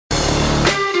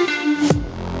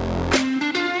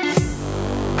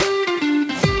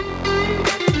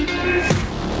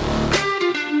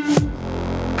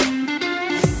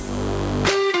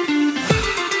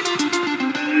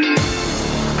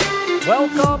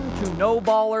Welcome to No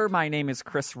Baller. My name is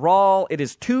Chris Rawl. It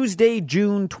is Tuesday,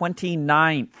 June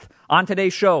 29th. On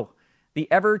today's show, the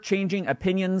ever-changing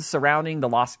opinions surrounding the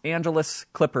Los Angeles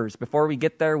Clippers. Before we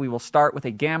get there, we will start with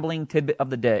a gambling tidbit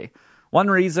of the day. One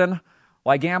reason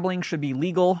why gambling should be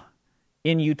legal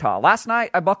in Utah. Last night,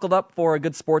 I buckled up for a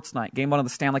good sports night. Game 1 of the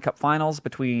Stanley Cup Finals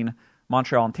between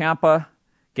Montreal and Tampa.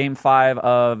 Game 5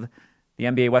 of the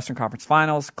NBA Western Conference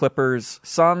Finals,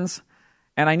 Clippers-Suns.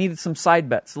 And I needed some side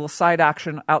bets, a little side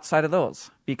action outside of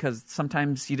those, because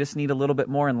sometimes you just need a little bit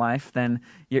more in life than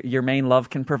your main love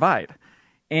can provide.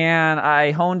 And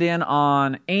I honed in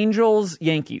on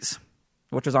Angels-Yankees,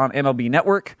 which is on MLB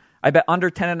Network. I bet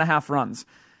under 10.5 runs.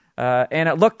 And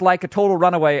it looked like a total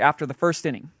runaway after the first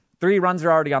inning. 3 runs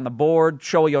are already on the board.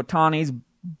 Shohei Ohtani's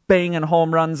banging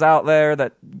home runs out there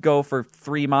that go for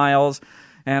 3 miles.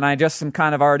 And I just am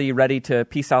kind of already ready to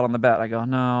peace out on the bet. I go,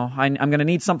 no, I'm going to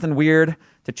need something weird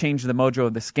to change the mojo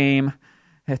of this game.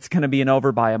 It's going to be an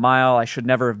over by a mile. I should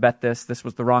never have bet this. This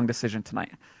was the wrong decision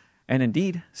tonight. And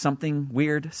indeed, something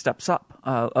weird steps up,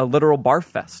 a literal barf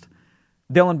fest.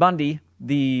 Dylan Bundy,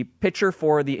 the pitcher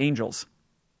for the Angels,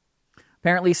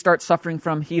 apparently starts suffering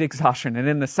from heat exhaustion. And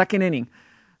in the second inning,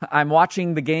 I'm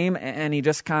watching the game, and he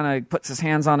just kind of puts his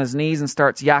hands on his knees and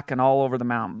starts yakking all over the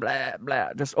mound. Blah,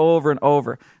 blah, just over and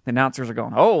over. The announcers are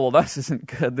going, oh, well, this isn't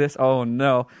good. Oh,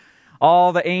 no.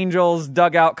 All the Angels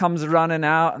dugout comes running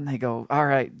out, and they go, all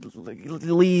right,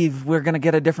 leave. We're going to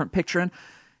get a different pitcher in.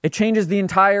 It changes the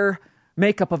entire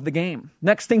makeup of the game.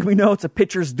 Next thing we know, it's a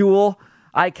pitcher's duel.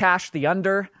 I cash the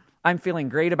under. I'm feeling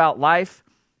great about life,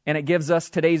 and it gives us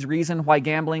today's reason why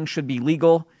gambling should be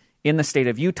legal in the state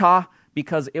of Utah,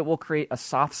 because it will create a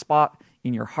soft spot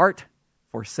in your heart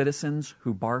for citizens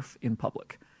who barf in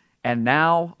public. And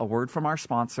now, a word from our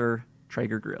sponsor,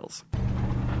 Traeger Grills.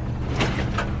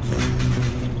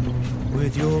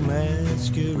 With your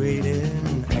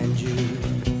masquerading and you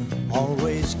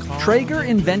always Traeger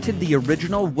invented the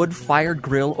original wood-fired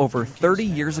grill over 30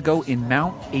 years ago in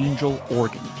Mount Angel,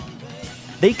 Oregon.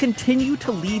 They continue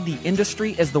to lead the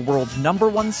industry as the world's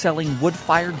 #1 selling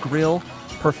wood-fired grill,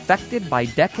 perfected by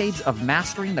decades of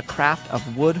mastering the craft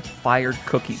of wood-fired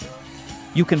cooking.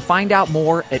 You can find out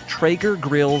more at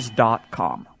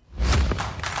TraegerGrills.com.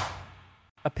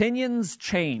 Opinions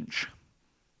change.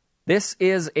 This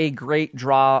is a great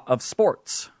draw of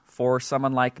sports for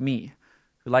someone like me,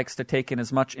 who likes to take in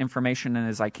as much information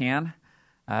as I can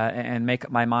and make up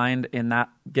my mind in that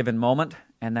given moment.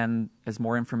 And then as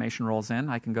more information rolls in,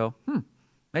 I can go,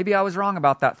 maybe I was wrong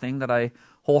about that thing that I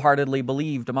wholeheartedly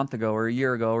believed a month ago or a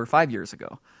year ago or 5 years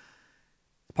ago.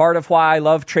 Part of why I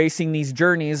love tracing these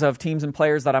journeys of teams and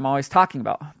players that I'm always talking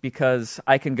about, because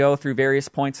I can go through various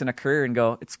points in a career and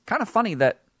go, it's kind of funny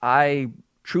that I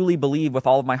truly believe with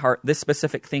all of my heart this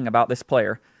specific thing about this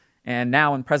player, and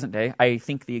now in present day, I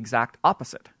think the exact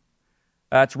opposite.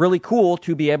 It's really cool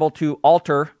to be able to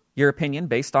alter your opinion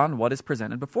based on what is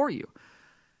presented before you.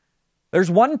 There's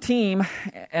one team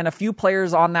and a few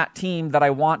players on that team that I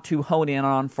want to hone in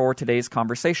on for today's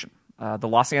conversation. The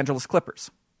Los Angeles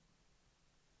Clippers,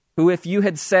 who, if you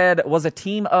had said was a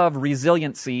team of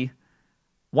resiliency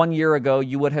 1 year ago,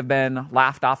 you would have been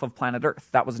laughed off of planet Earth.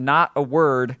 That was not a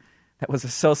word that was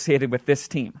associated with this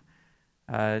team.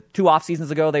 2 off seasons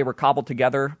ago, they were cobbled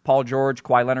together. Paul George,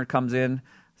 Kawhi Leonard comes in,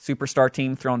 superstar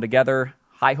team thrown together,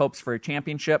 high hopes for a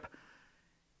championship.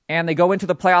 And they go into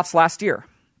the playoffs last year.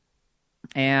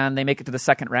 And they make it to the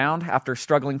second round after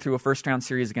struggling through a first-round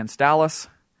series against Dallas.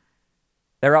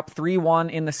 They're up 3-1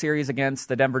 in the series against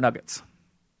the Denver Nuggets.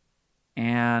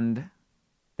 And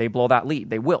they blow that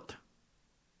lead. They wilt.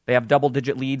 They have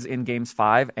double-digit leads in games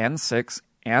 5 and 6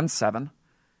 and 7.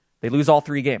 They lose all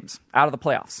 3 games out of the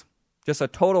playoffs. Just a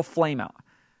total flame-out.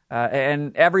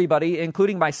 And everybody,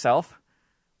 including myself,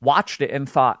 watched it and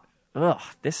thought,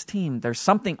 this team, there's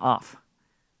something off.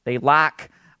 They lack...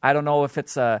 I don't know if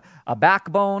it's a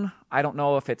backbone. I don't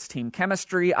know if it's team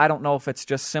chemistry. I don't know if it's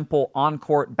just simple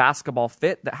on-court basketball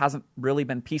fit that hasn't really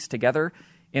been pieced together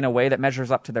in a way that measures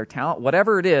up to their talent.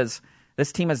 Whatever it is,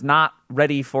 this team is not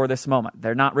ready for this moment.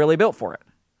 They're not really built for it.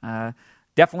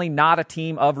 Definitely not a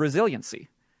team of resiliency.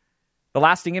 The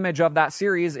lasting image of that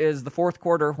series is the fourth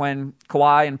quarter when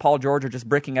Kawhi and Paul George are just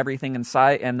bricking everything in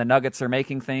sight and the Nuggets are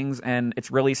making things, and it's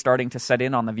really starting to set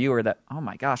in on the viewer that, oh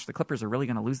my gosh, the Clippers are really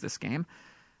going to lose this game.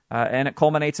 And it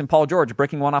culminates in Paul George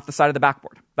bricking one off the side of the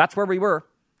backboard. That's where we were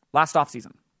last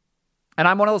offseason. And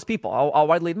I'm one of those people. I'll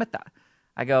widely admit that.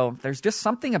 I go, there's just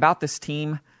something about this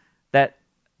team that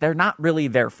they're not really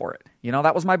there for it.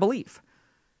 That was my belief.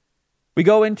 We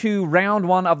go into round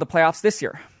 1 of the playoffs this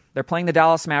year. They're playing the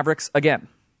Dallas Mavericks again.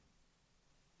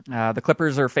 The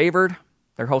Clippers are favored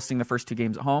They're hosting the first 2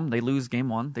 games at home. They lose game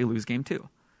 1. They lose game 2.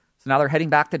 So now they're heading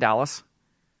back to Dallas.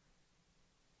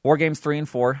 4 games 3 and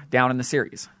 4 down in the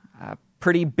series.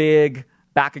 Pretty big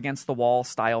back against the wall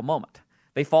style moment.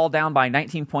 They fall down by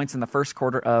 19 points in the first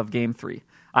quarter of game 3.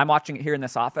 I'm watching it here in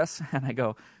this office, and I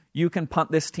go, you can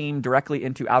punt this team directly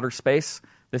into outer space.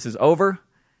 This is over.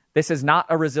 This is not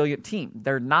a resilient team.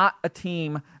 They're not a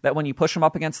team that when you push them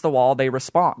up against the wall, they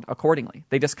respond accordingly.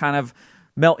 They just kind of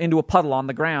melt into a puddle on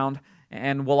the ground,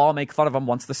 and we'll all make fun of them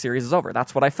once the series is over.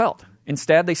 That's what I felt.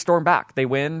 Instead, they storm back. They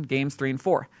win games 3 and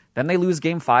 4. Then they lose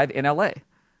game 5 in LA.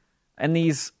 And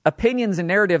these opinions and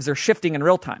narratives are shifting in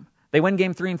real time. They win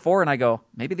game 3 and 4, and I go,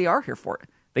 maybe they are here for it.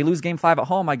 They lose game 5 at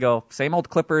home. I go, same old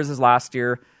Clippers as last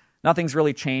year. Nothing's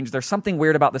really changed. There's something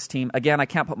weird about this team. Again, I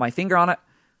can't put my finger on it.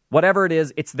 Whatever it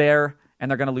is, it's there, and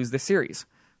they're going to lose this series.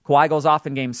 Kawhi goes off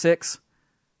in game 6.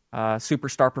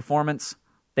 Superstar performance.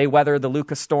 They weather the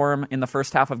Luka storm in the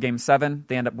first half of game 7.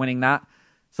 They end up winning that.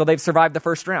 So they've survived the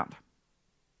first round.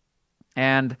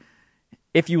 And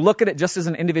if you look at it just as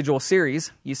an individual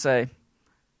series, you say,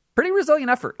 pretty resilient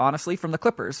effort, honestly, from the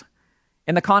Clippers.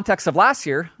 In the context of last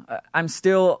year, I'm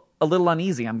still a little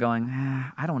uneasy. I'm going,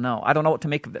 I don't know. I don't know what to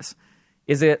make of this.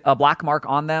 Is it a black mark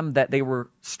on them that they were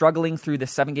struggling through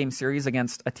this 7-game series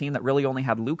against a team that really only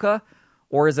had Luka?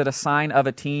 Or is it a sign of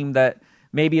a team that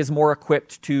maybe is more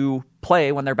equipped to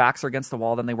play when their backs are against the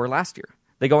wall than they were last year?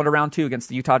 They go into round 2 against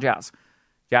the Utah Jazz.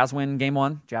 Jazz win game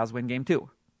 1, Jazz win game 2.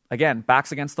 Again,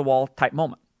 backs against the wall type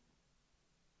moment.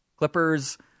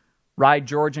 Clippers ride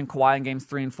George and Kawhi in games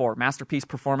 3 and 4. Masterpiece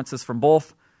performances from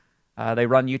both. They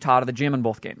run Utah to the gym in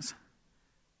both games.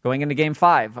 Going into game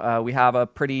 5, we have a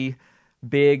pretty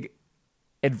big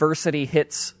adversity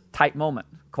hits type moment.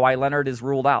 Kawhi Leonard is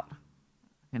ruled out,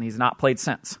 and he's not played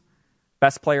since.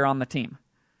 Best player on the team.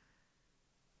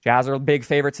 Jazz are big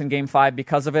favorites in game 5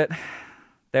 because of it.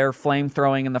 They're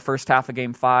flame-throwing in the first half of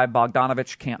game 5.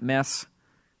 Bogdanovich can't miss.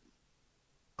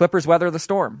 Clippers weather the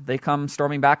storm. They come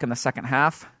storming back in the second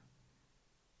half.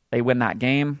 They win that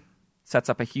game. Sets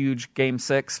up a huge game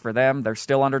 6 for them. They're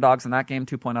still underdogs in that game,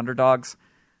 2-point underdogs.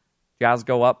 Jazz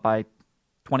go up by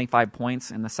 25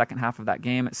 points in the second half of that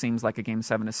game. It seems like a game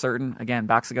 7 is certain. Again,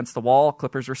 backs against the wall.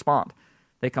 Clippers respond.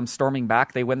 They come storming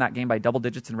back. They win that game by double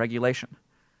digits in regulation.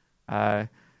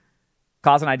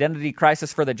 Cause an identity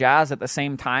crisis for the Jazz at the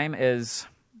same time is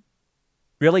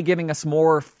really giving us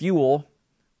more fuel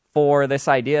for this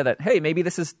idea that, hey, maybe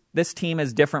this team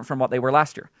is different from what they were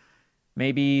last year.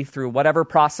 Maybe through whatever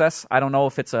process. I don't know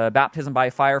if it's a baptism by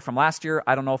fire from last year.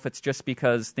 I don't know if it's just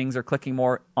because things are clicking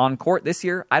more on court this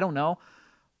year. I don't know.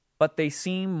 But they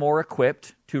seem more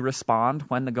equipped to respond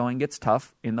when the going gets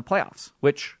tough in the playoffs,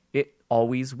 which it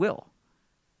always will.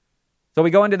 So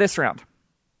we go into this round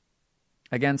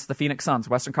against the Phoenix Suns,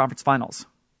 Western Conference Finals.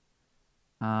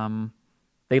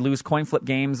 They lose coin flip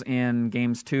games in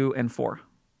games 2 and 4.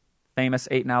 Famous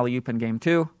 8 and alley-oop in game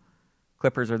 2.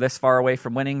 Clippers are this far away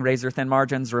from winning, razor-thin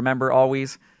margins, remember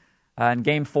always. In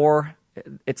game 4,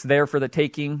 it's there for the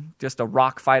taking, just a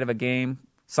rock fight of a game.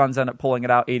 Suns end up pulling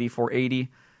it out 84-80.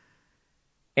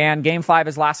 And game 5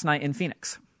 is last night in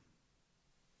Phoenix.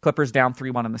 Clippers down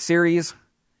 3-1 in the series.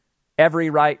 Every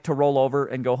right to roll over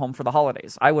and go home for the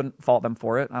holidays. I wouldn't fault them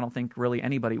for it. I don't think really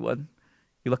anybody would.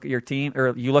 You look at your team,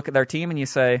 or you look at their team and you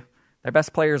say, their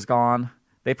best player's gone.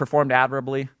 They performed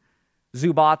admirably.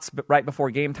 Zubats, right before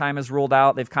game time, is ruled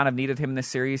out. They've kind of needed him in this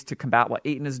series to combat what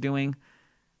Ayton is doing.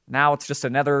 Now it's just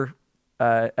another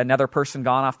person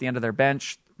gone off the end of their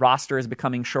bench. Roster is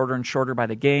becoming shorter and shorter by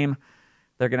the game.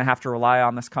 They're going to have to rely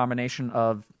on this combination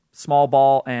of small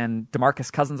ball and DeMarcus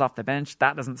Cousins off the bench.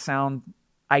 That doesn't sound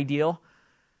ideal.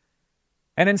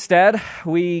 And instead,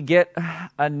 we get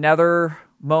another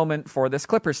moment for this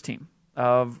Clippers team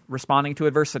of responding to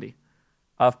adversity,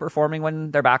 of performing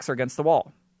when their backs are against the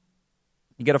wall.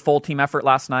 You get a full team effort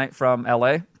last night from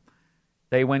LA.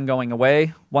 They win going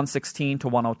away,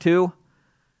 116-102.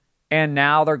 And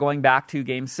now they're going back to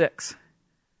game 6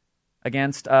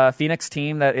 against a Phoenix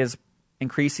team that is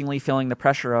increasingly feeling the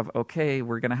pressure of, okay,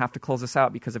 we're going to have to close this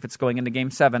out, because if it's going into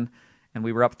game 7 and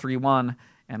we were up 3-1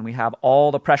 and we have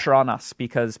all the pressure on us,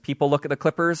 because people look at the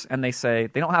Clippers and they say,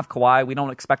 they don't have Kawhi. We don't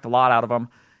expect a lot out of them.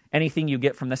 Anything you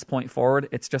get from this point forward,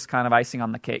 it's just kind of icing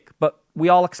on the cake. But we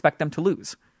all expect them to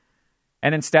lose.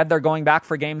 And instead, they're going back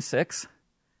for game 6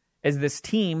 as this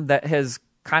team that has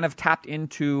kind of tapped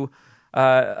into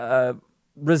a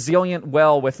resilient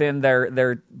well within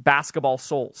their basketball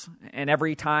souls. And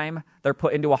every time they're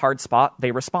put into a hard spot,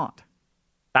 they respond.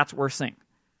 That's what we're seeing.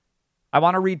 I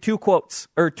want to read two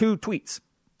tweets.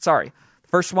 Sorry. The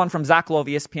first one from Zach Lowe of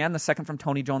ESPN, the second from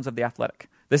Tony Jones of The Athletic.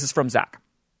 This is from Zach.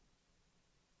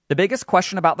 The biggest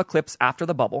question about the Clips after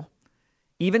the bubble,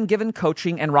 even given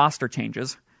coaching and roster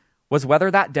changes, was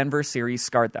whether that Denver series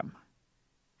scarred them.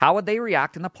 How would they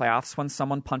react in the playoffs when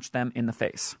someone punched them in the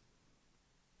face?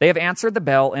 They have answered the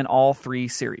bell in all 3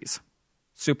 series.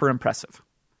 Super impressive.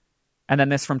 And then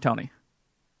this from Tony.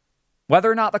 Whether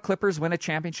or not the Clippers win a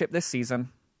championship this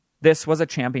season, this was a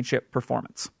championship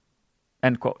performance.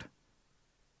 End quote.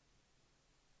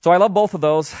 So I love both of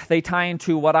those. They tie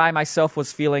into what I myself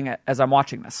was feeling as I'm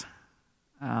watching this.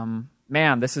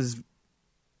 Man, this is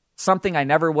something I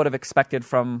never would have expected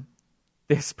from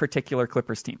this particular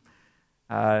Clippers team.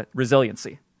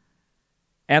 Resiliency.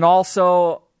 And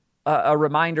also a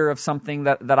reminder of something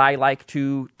that I like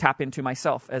to tap into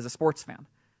myself as a sports fan.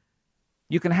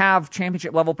 You can have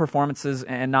championship level performances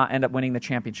and not end up winning the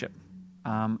championship.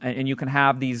 And you can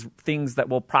have these things that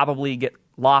will probably get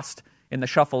lost in the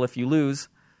shuffle if you lose.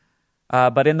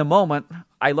 But in the moment,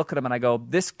 I look at them and I go,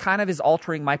 this kind of is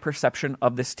altering my perception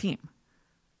of this team.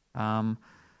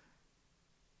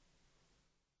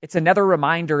 It's another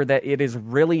reminder that it is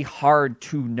really hard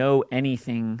to know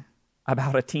anything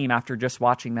about a team after just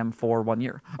watching them for 1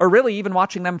 year, or really even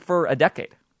watching them for a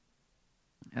decade.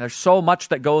 And there's so much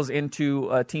that goes into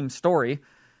a team story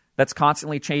that's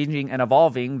constantly changing and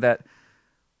evolving that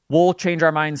we'll change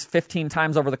our minds 15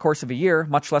 times over the course of a year,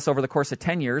 much less over the course of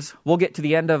 10 years. We'll get to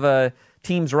the end of a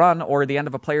team's run or the end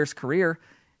of a player's career,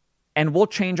 and we'll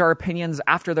change our opinions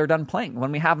after they're done playing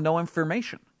when we have no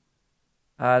information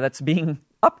that's being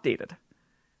updated.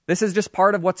 This is just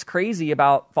part of what's crazy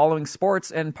about following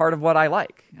sports and part of what I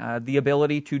like. The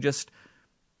ability to just,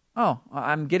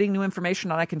 I'm getting new information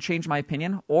and I can change my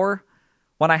opinion. Or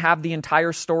when I have the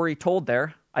entire story told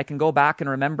there, I can go back and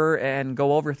remember and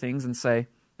go over things and say,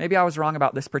 maybe I was wrong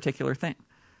about this particular thing.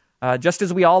 Just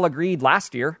as we all agreed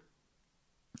last year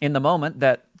in the moment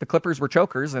that the Clippers were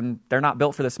chokers and they're not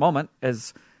built for this moment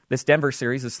as this Denver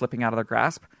series is slipping out of their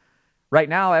grasp. Right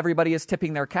now, everybody is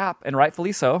tipping their cap, and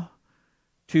rightfully so,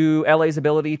 to LA's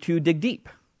ability to dig deep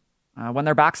when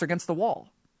their backs are against the wall.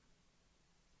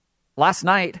 Last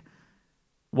night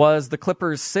was the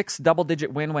Clippers' 6th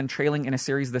double-digit win when trailing in a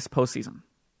series this postseason.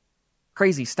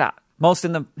 Crazy stat. Most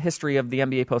in the history of the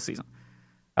NBA postseason.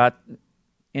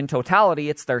 In totality,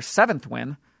 it's their 7th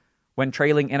win when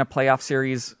trailing in a playoff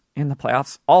series in the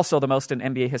playoffs. Also the most in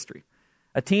NBA history.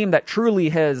 A team that truly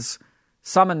has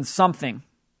summoned something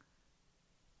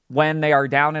when they are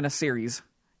down in a series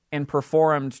and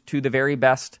performed to the very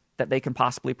best that they can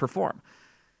possibly perform.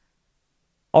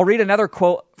 I'll read another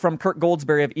quote from Kirk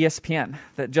Goldsberry of ESPN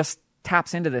that just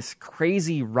taps into this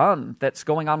crazy run that's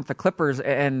going on with the Clippers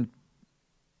and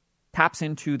taps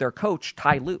into their coach,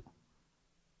 Ty Lue.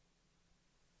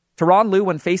 Tyronn Lue,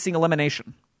 when facing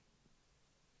elimination,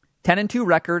 10-2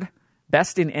 record,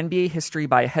 best in NBA history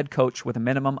by a head coach with a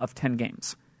minimum of 10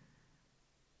 games.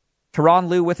 Tyronn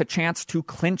Lue with a chance to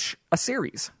clinch a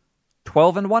series,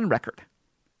 12-1 record,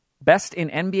 best in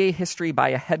NBA history by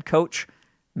a head coach,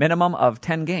 minimum of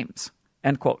 10 games,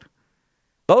 end quote.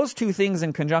 Those two things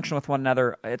in conjunction with one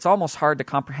another, it's almost hard to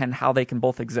comprehend how they can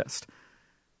both exist.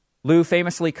 Lue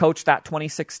famously coached that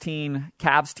 2016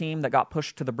 Cavs team that got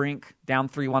pushed to the brink, down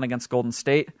 3-1 against Golden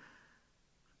State.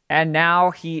 And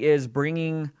now he is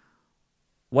bringing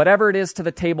whatever it is to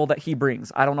the table that he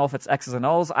brings. I don't know if it's X's and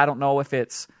O's. I don't know if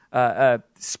it's a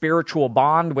spiritual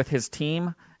bond with his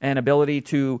team and ability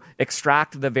to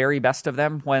extract the very best of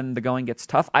them when the going gets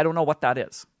tough. I don't know what that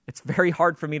is. It's very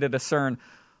hard for me to discern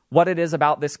what it is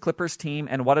about this Clippers team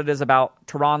and what it is about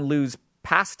Tyronn Lue's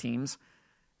past teams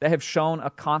that have shown a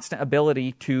constant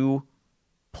ability to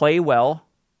play well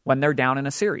when they're down in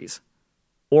a series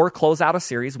or close out a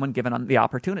series when given the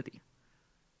opportunity.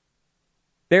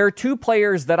 There are 2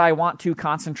 players that I want to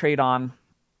concentrate on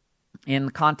in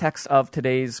the context of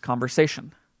today's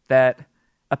conversation, that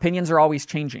opinions are always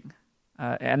changing.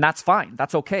 And that's fine.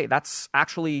 That's okay. That's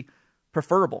actually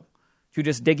preferable to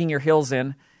just digging your heels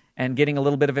in and getting a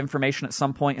little bit of information at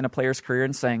some point in a player's career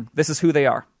and saying, this is who they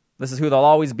are. This is who they'll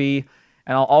always be.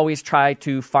 And I'll always try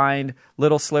to find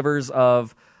little slivers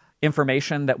of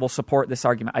information that will support this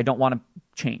argument. I don't want to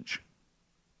change.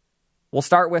 We'll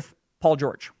start with Paul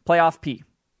George, playoff P.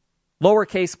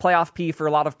 Lowercase playoff P for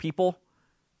a lot of people,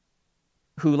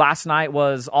 who last night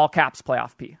was all caps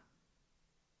playoff P.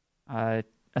 A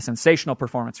sensational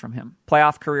performance from him.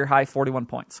 Playoff career high, 41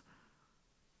 points.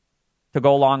 To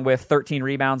go along with 13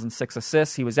 rebounds and 6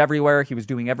 assists. He was everywhere. He was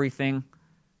doing everything.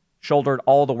 Shouldered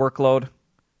all the workload.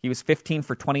 He was 15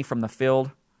 for 20 from the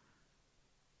field.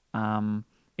 In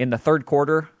the third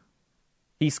quarter,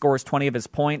 he scores 20 of his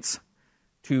points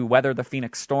to weather the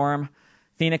Phoenix Storm.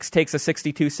 Phoenix takes a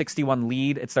 62-61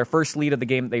 lead. It's their first lead of the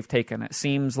game that they've taken. It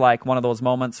seems like one of those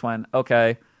moments when,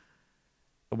 okay,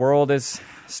 the world is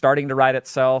starting to right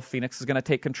itself. Phoenix is going to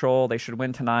take control. They should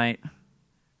win tonight.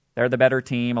 They're the better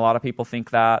team. A lot of people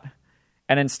think that.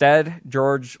 And instead,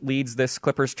 George leads this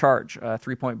Clippers charge, a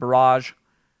three-point barrage.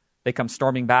 They come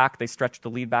storming back. They stretch the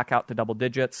lead back out to double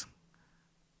digits.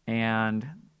 And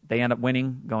they end up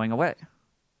winning, going away.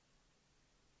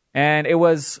 And it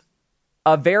was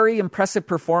a very impressive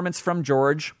performance from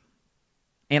George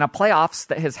in a playoffs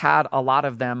that has had a lot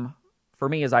of them for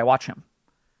me as I watch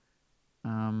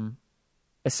him.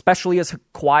 Especially as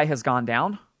Kawhi has gone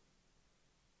down.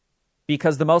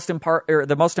 Because the most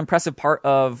impressive part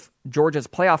of George's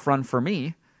playoff run for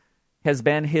me has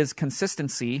been his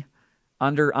consistency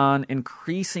under an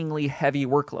increasingly heavy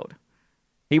workload.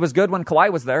 He was good when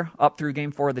Kawhi was there, up through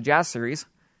Game 4 of the Jazz series,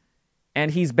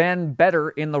 and he's been better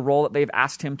in the role that they've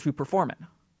asked him to perform in.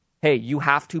 Hey, you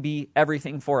have to be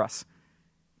everything for us.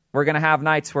 We're going to have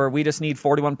nights where we just need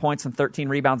 41 points and 13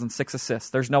 rebounds and 6 assists.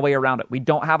 There's no way around it. We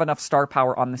don't have enough star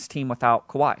power on this team without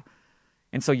Kawhi.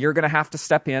 And so you're going to have to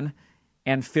step in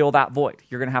and fill that void.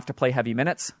 You're going to have to play heavy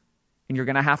minutes, and you're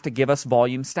going to have to give us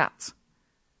volume stats.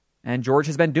 And George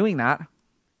has been doing that,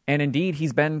 and indeed,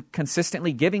 he's been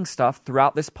consistently giving stuff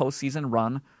throughout this postseason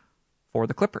run for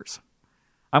the Clippers.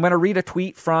 I'm going to read a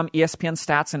tweet from ESPN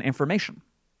Stats and Information.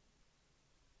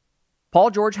 Paul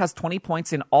George has 20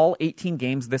 points in all 18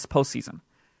 games this postseason.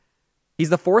 He's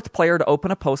the fourth player to open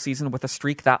a postseason with a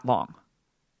streak that long.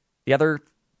 The other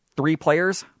 3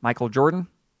 players, Michael Jordan,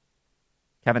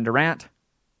 Kevin Durant,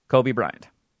 Kobe Bryant.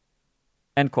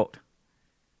 End quote.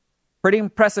 Pretty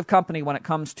impressive company when it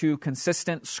comes to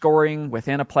consistent scoring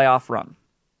within a playoff run.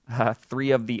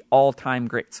 3 of the all-time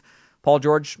greats. Paul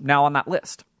George now on that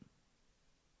list.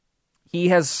 He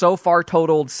has so far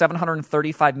totaled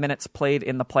 735 minutes played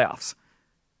in the playoffs,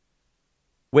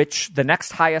 which the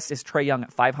next highest is Trae Young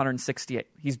at 568.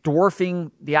 He's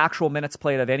dwarfing the actual minutes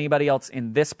played of anybody else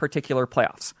in this particular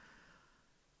playoffs.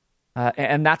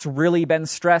 And that's really been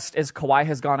stressed as Kawhi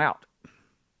has gone out,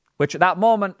 which at that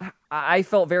moment, I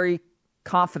felt very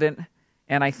confident,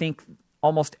 and I think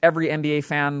almost every NBA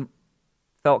fan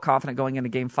felt confident going into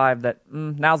Game 5 that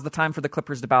now's the time for the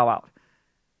Clippers to bow out.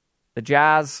 The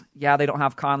Jazz, yeah, they don't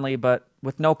have Conley, but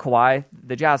with no Kawhi,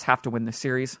 the Jazz have to win this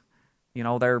series. You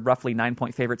know, they're roughly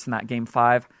 9-point favorites in that Game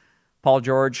 5. Paul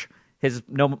George, his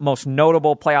most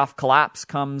notable playoff collapse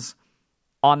comes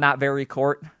on that very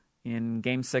court in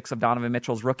Game 6 of Donovan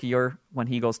Mitchell's rookie year when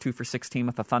he goes 2 for 16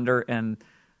 with the Thunder, and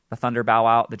the Thunder bow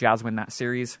out. The Jazz win that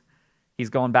series. He's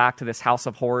going back to this house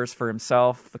of horrors for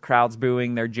himself. The crowd's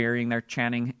booing, they're jeering, they're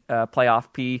chanting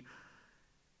playoff P.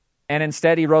 And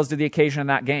instead, he rose to the occasion in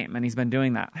that game, and he's been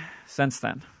doing that since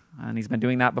then. And he's been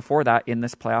doing that before that in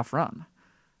this playoff run.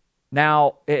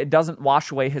 Now, it doesn't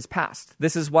wash away his past.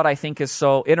 This is what I think is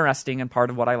so interesting and part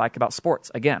of what I like about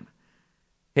sports. Again,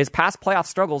 his past playoff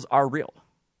struggles are real.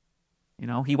 You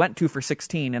know, he went 2 for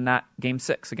 16 in that Game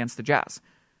 6 against the Jazz,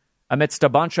 amidst a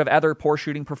bunch of other poor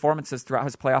shooting performances throughout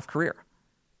his playoff career.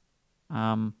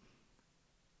 Part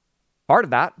of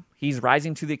that, he's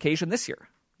rising to the occasion this year,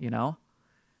 you know.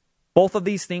 Both of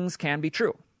these things can be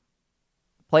true.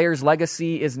 Player's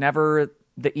legacy is never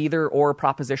the either-or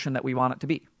proposition that we want it to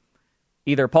be.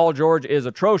 Either Paul George is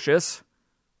atrocious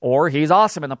or he's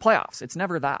awesome in the playoffs. It's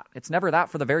never that. It's never that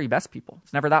for the very best people.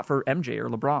 It's never that for MJ or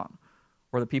LeBron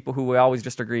or the people who we always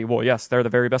just agree, well, yes, they're the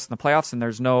very best in the playoffs and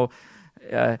there's no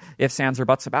ifs, ands, or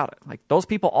buts about it. Like, those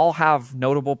people all have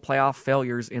notable playoff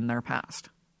failures in their past.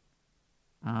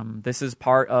 This is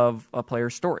part of a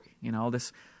player's story. You know,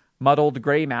 this muddled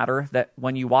gray matter that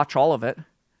when you watch all of it,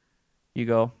 you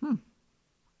go,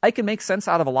 I can make sense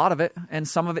out of a lot of it, and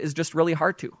some of it is just really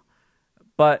hard to.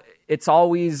 But it's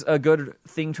always a good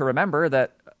thing to remember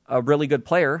that a really good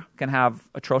player can have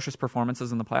atrocious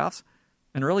performances in the playoffs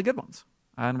and really good ones.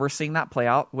 And we're seeing that play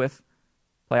out with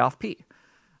Playoff P.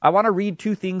 I want to read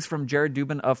 2 things from Jared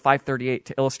Dubin of 538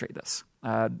 to illustrate this.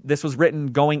 This was written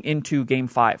going into Game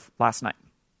 5 last night.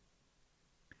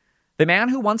 The man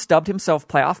who once dubbed himself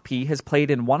Playoff P has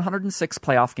played in 106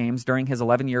 playoff games during his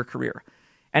 11-year career,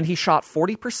 and he shot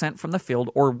 40% from the field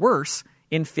or worse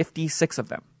in 56 of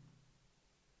them.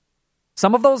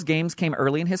 Some of those games came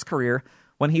early in his career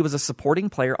when he was a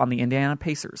supporting player on the Indiana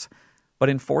Pacers, but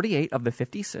in 48 of the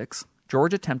 56,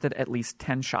 George attempted at least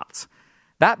 10 shots.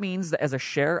 That means that as a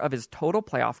share of his total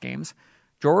playoff games,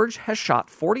 George has shot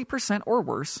 40% or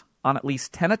worse on at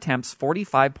least 10 attempts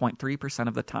 45.3%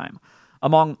 of the time.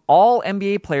 Among all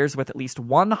NBA players with at least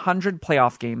 100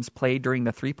 playoff games played during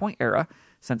the three-point era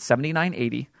since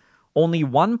 79-80, only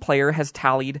one player has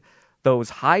tallied those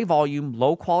high-volume,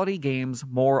 low-quality games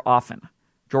more often.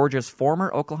 George's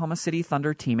former Oklahoma City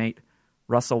Thunder teammate,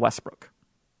 Russell Westbrook.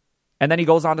 And then he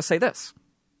goes on to say this.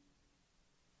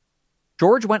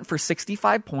 George went for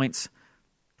 65 points,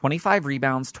 25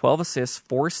 rebounds, 12 assists,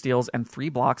 4 steals, and 3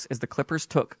 blocks as the Clippers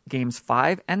took games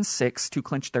 5 and 6 to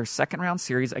clinch their second-round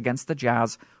series against the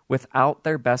Jazz without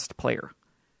their best player.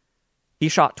 He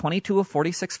shot 22 of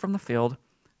 46 from the field,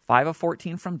 5 of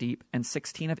 14 from deep, and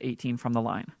 16 of 18 from the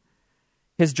line.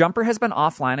 His jumper has been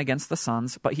offline against the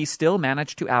Suns, but he still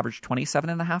managed to average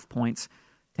 27.5 points,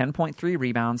 10.3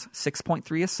 rebounds,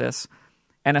 6.3 assists,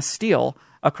 and a steal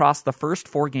across the first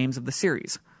 4 games of the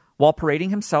series, while parading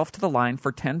himself to the line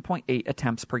for 10.8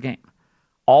 attempts per game.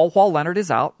 All while Leonard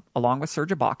is out, along with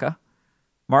Serge Ibaka.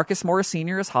 Marcus Morris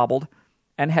Sr. is hobbled,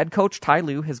 and head coach Ty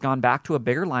Lue has gone back to a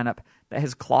bigger lineup that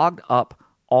has clogged up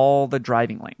all the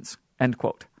driving lanes. End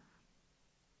quote.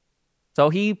 So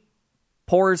he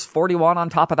pours 41 on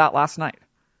top of that last night.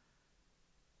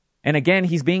 And again,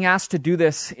 he's being asked to do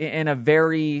this in a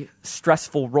very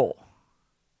stressful role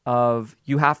of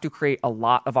you have to create a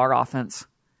lot of our offense.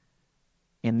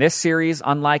 In this series,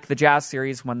 unlike the Jazz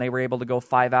series when they were able to go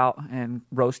 5 out and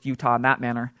roast Utah in that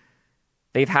manner,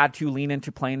 they've had to lean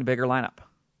into playing a bigger lineup.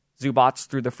 Zubats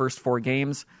through the first 4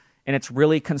 games, and it's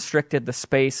really constricted the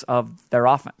space of their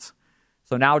offense.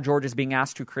 So now George is being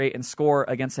asked to create and score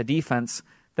against a defense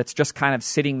that's just kind of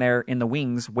sitting there in the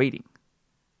wings waiting.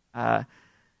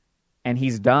 And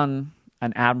he's done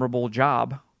an admirable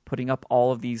job putting up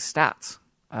all of these stats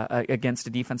against a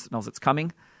defense that knows it's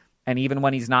coming. And even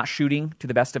when he's not shooting to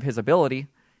the best of his ability,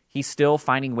 he's still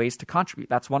finding ways to contribute.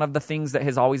 That's one of the things that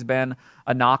has always been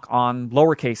a knock on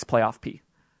lowercase playoff P.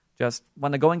 Just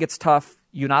when the going gets tough,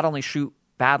 you not only shoot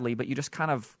badly, but you just kind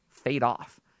of fade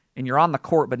off. And you're on the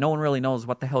court, but no one really knows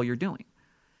what the hell you're doing.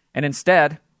 And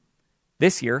instead,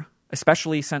 this year,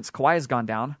 especially since Kawhi has gone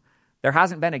down, there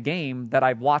hasn't been a game that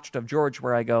I've watched of George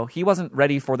where I go, he wasn't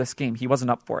ready for this game. He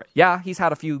wasn't up for it. Yeah, he's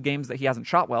had a few games that he hasn't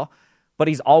shot well, but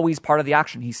he's always part of the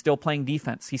action. He's still playing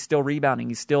defense. He's still rebounding.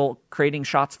 He's still creating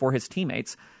shots for his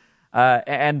teammates.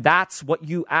 And that's what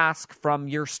you ask from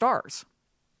your stars.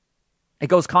 It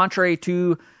goes contrary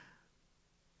to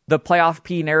the playoff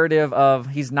P narrative of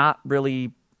he's not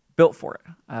really built for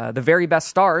it. The very best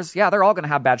stars, yeah, they're all going to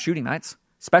have bad shooting nights,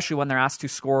 especially when they're asked to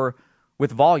score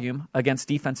with volume against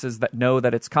defenses that know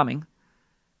that it's coming.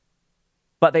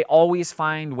 But they always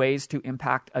find ways to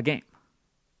impact a game.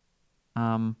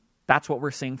 That's what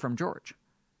we're seeing from George.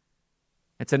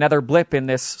 It's another blip in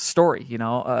this story,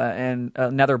 and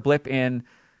another blip in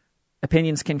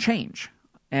opinions can change.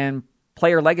 And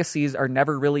player legacies are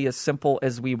never really as simple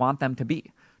as we want them to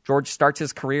be. George starts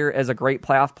his career as a great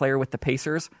playoff player with the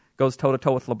Pacers, goes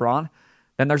toe-to-toe with LeBron.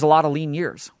 Then there's a lot of lean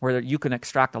years where you can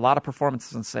extract a lot of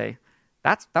performances and say,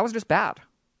 that was just bad.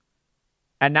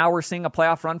 And now we're seeing a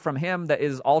playoff run from him that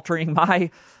is altering my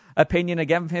opinion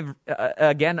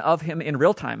again of him in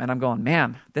real time. And I'm going,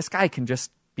 man, this guy can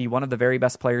just be one of the very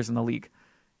best players in the league.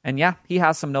 And yeah, he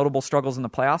has some notable struggles in the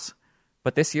playoffs,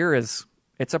 but this year it's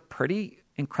a pretty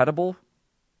incredible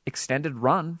extended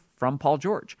run from Paul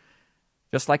George.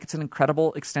 Just like it's an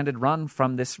incredible extended run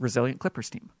from this resilient Clippers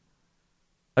team.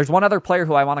 There's one other player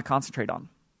who I want to concentrate on.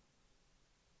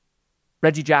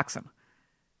 Reggie Jackson,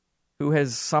 who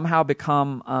has somehow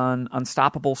become an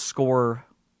unstoppable scorer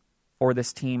for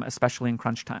this team, especially in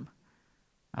crunch time.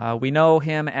 We know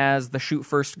him as the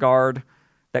shoot-first guard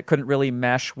that couldn't really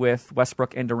mesh with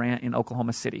Westbrook and Durant in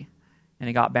Oklahoma City. And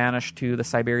he got banished to the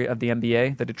Siberia of the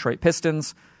NBA, the Detroit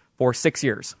Pistons, for 6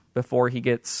 years before he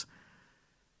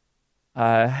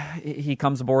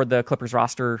comes aboard the Clippers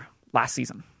roster last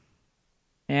season.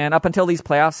 And up until these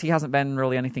playoffs, he hasn't been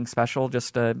really anything special,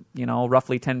 just a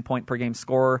roughly 10-point per game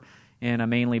scorer in a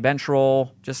mainly bench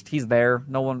role. Just he's there.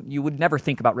 You would never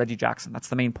think about Reggie Jackson. That's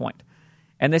the main point.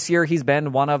 And this year, he's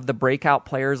been one of the breakout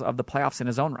players of the playoffs in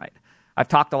his own right. I've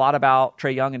talked a lot about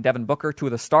Trae Young and Devin Booker, 2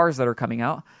 of the stars that are coming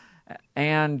out.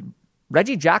 And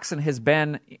Reggie Jackson has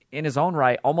been, in his own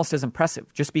right, almost as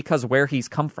impressive just because where he's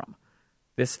come from.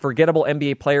 This forgettable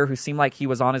NBA player who seemed like he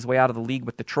was on his way out of the league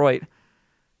with Detroit.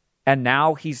 And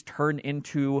now he's turned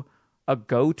into a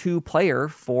go-to player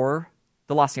for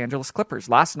the Los Angeles Clippers.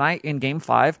 Last night in Game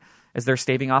 5, as they're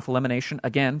staving off elimination,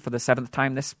 again, for the 7th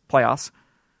time this playoffs,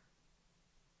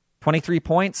 23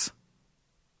 points,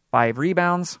 5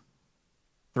 rebounds,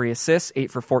 3 assists, 8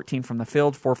 for 14 from the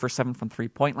field, 4 for 7 from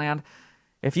three-point land.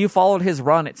 If you followed his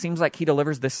run, it seems like he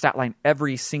delivers this stat line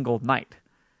every single night.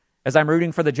 As I'm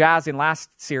rooting for the Jazz in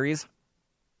last series,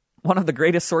 one of the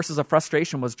greatest sources of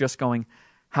frustration was just going,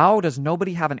 How does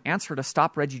nobody have an answer to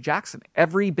stop Reggie Jackson?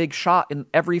 Every big shot in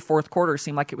every fourth quarter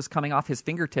seemed like it was coming off his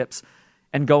fingertips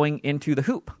and going into the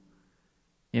hoop.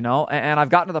 And I've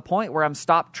gotten to the point where I'm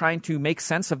stopped trying to make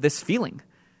sense of this feeling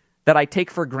that I take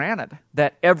for granted,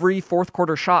 that every fourth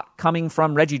quarter shot coming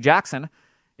from Reggie Jackson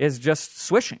is just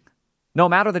swishing, no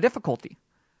matter the difficulty.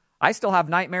 I still have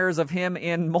nightmares of him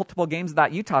in multiple games of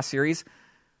that Utah series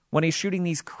when he's shooting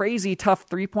these crazy tough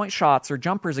three-point shots or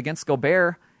jumpers against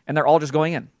Gobert, and they're all just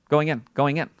going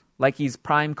in, like he's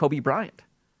prime Kobe Bryant.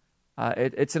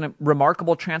 It's a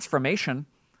remarkable transformation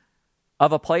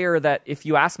of a player that, if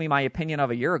you asked me my opinion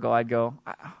of a year ago, I'd go,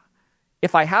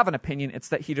 if I have an opinion, it's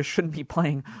that he just shouldn't be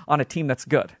playing on a team that's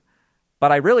good.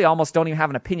 But I really almost don't even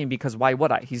have an opinion, because why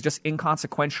would I? He's just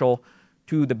inconsequential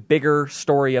to the bigger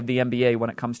story of the NBA when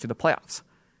it comes to the playoffs.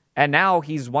 And now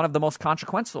he's one of the most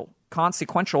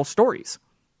consequential stories.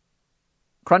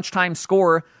 Crunch time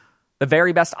score, the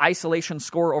very best isolation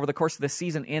scorer over the course of the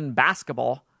season in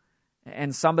basketball,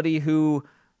 and somebody who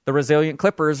the resilient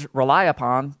Clippers rely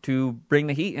upon to bring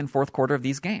the heat in fourth quarter of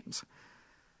these games.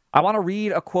 I want to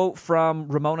read a quote from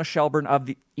Ramona Shelburne of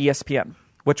the ESPN,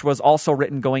 which was also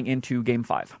written going into Game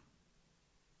 5.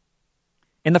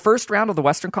 In the first round of the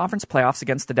Western Conference playoffs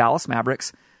against the Dallas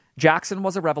Mavericks, Jackson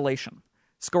was a revelation,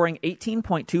 scoring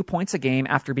 18.2 points a game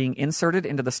after being inserted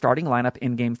into the starting lineup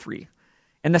in Game 3.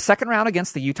 In the second round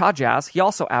against the Utah Jazz, he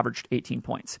also averaged 18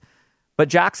 points. But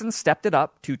Jackson stepped it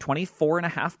up to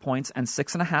 24.5 points and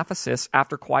 6.5 assists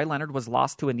after Kawhi Leonard was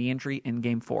lost to a knee injury in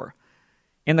Game 4.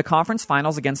 In the conference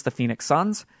finals against the Phoenix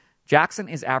Suns, Jackson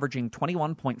is averaging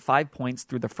 21.5 points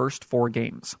through the first 4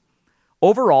 games.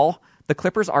 Overall, the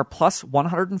Clippers are plus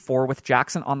 104 with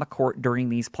Jackson on the court during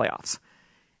these playoffs.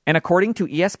 And according to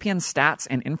ESPN Stats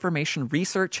and Information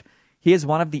Research, he is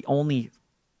one of the only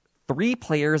 3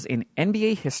 players in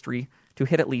NBA history to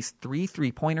hit at least 3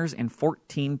 3-pointers in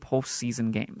 14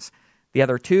 postseason games. The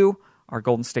other 2 are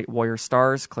Golden State Warriors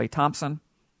stars Klay Thompson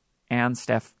and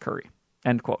Steph Curry.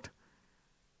 End quote.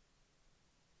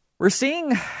 We're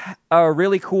seeing a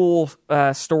really cool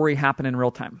story happen in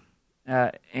real time.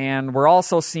 And we're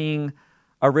also seeing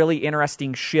a really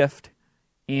interesting shift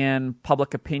in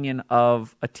public opinion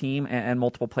of a team and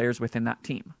multiple players within that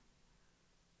team.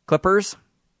 Clippers,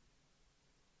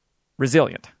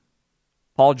 resilient.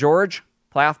 Paul George,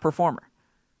 playoff performer.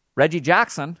 Reggie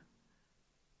Jackson,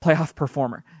 playoff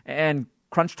performer. And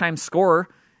crunch time scorer,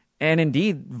 and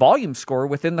indeed volume scorer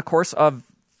within the course of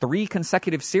 3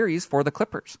 consecutive series for the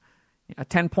Clippers. A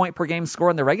 10-point per game score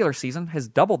in the regular season has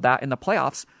doubled that in the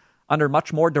playoffs under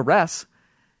much more duress,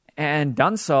 and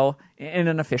done so in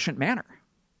an efficient manner.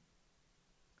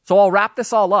 So I'll wrap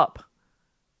this all up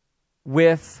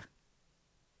with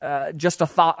just a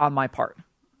thought on my part.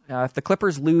 If the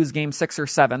Clippers lose Game 6 or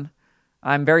 7,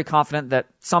 I'm very confident that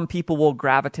some people will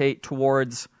gravitate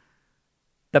towards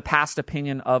the past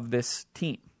opinion of this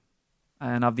team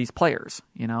and of these players.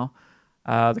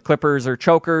 The Clippers are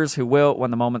chokers who wilt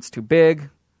when the moment's too big.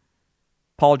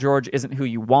 Paul George isn't who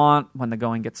you want when the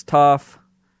going gets tough.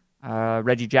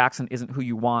 Reggie Jackson isn't who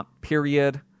you want,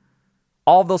 period.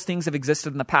 All of those things have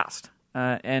existed in the past,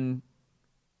 and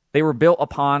they were built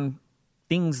upon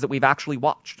things that we've actually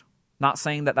watched. Not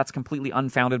saying that that's completely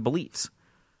unfounded beliefs.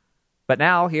 But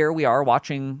now here we are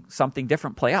watching something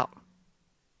different play out.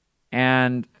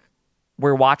 And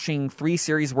we're watching 3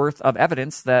 series worth of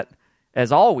evidence that,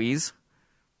 as always,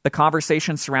 the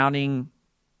conversation surrounding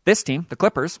this team, the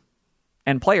Clippers,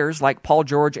 and players like Paul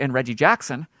George and Reggie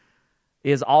Jackson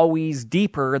is always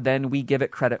deeper than we give it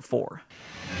credit for.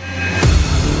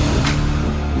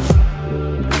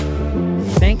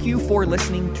 Thank you for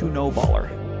listening to No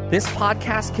Baller. This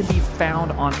podcast can be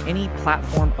found on any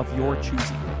platform of your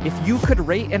choosing. If you could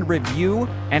rate and review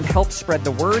and help spread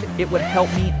the word, it would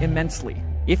help me immensely.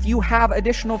 If you have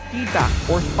additional feedback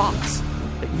or thoughts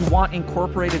that you want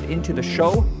incorporated into the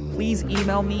show, please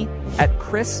email me at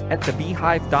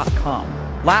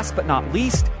chris@thebeehive.com. Last but not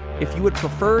least, if you would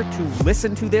prefer to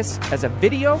listen to this as a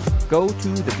video, go to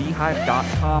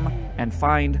thebeehive.com and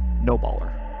find No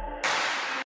Baller.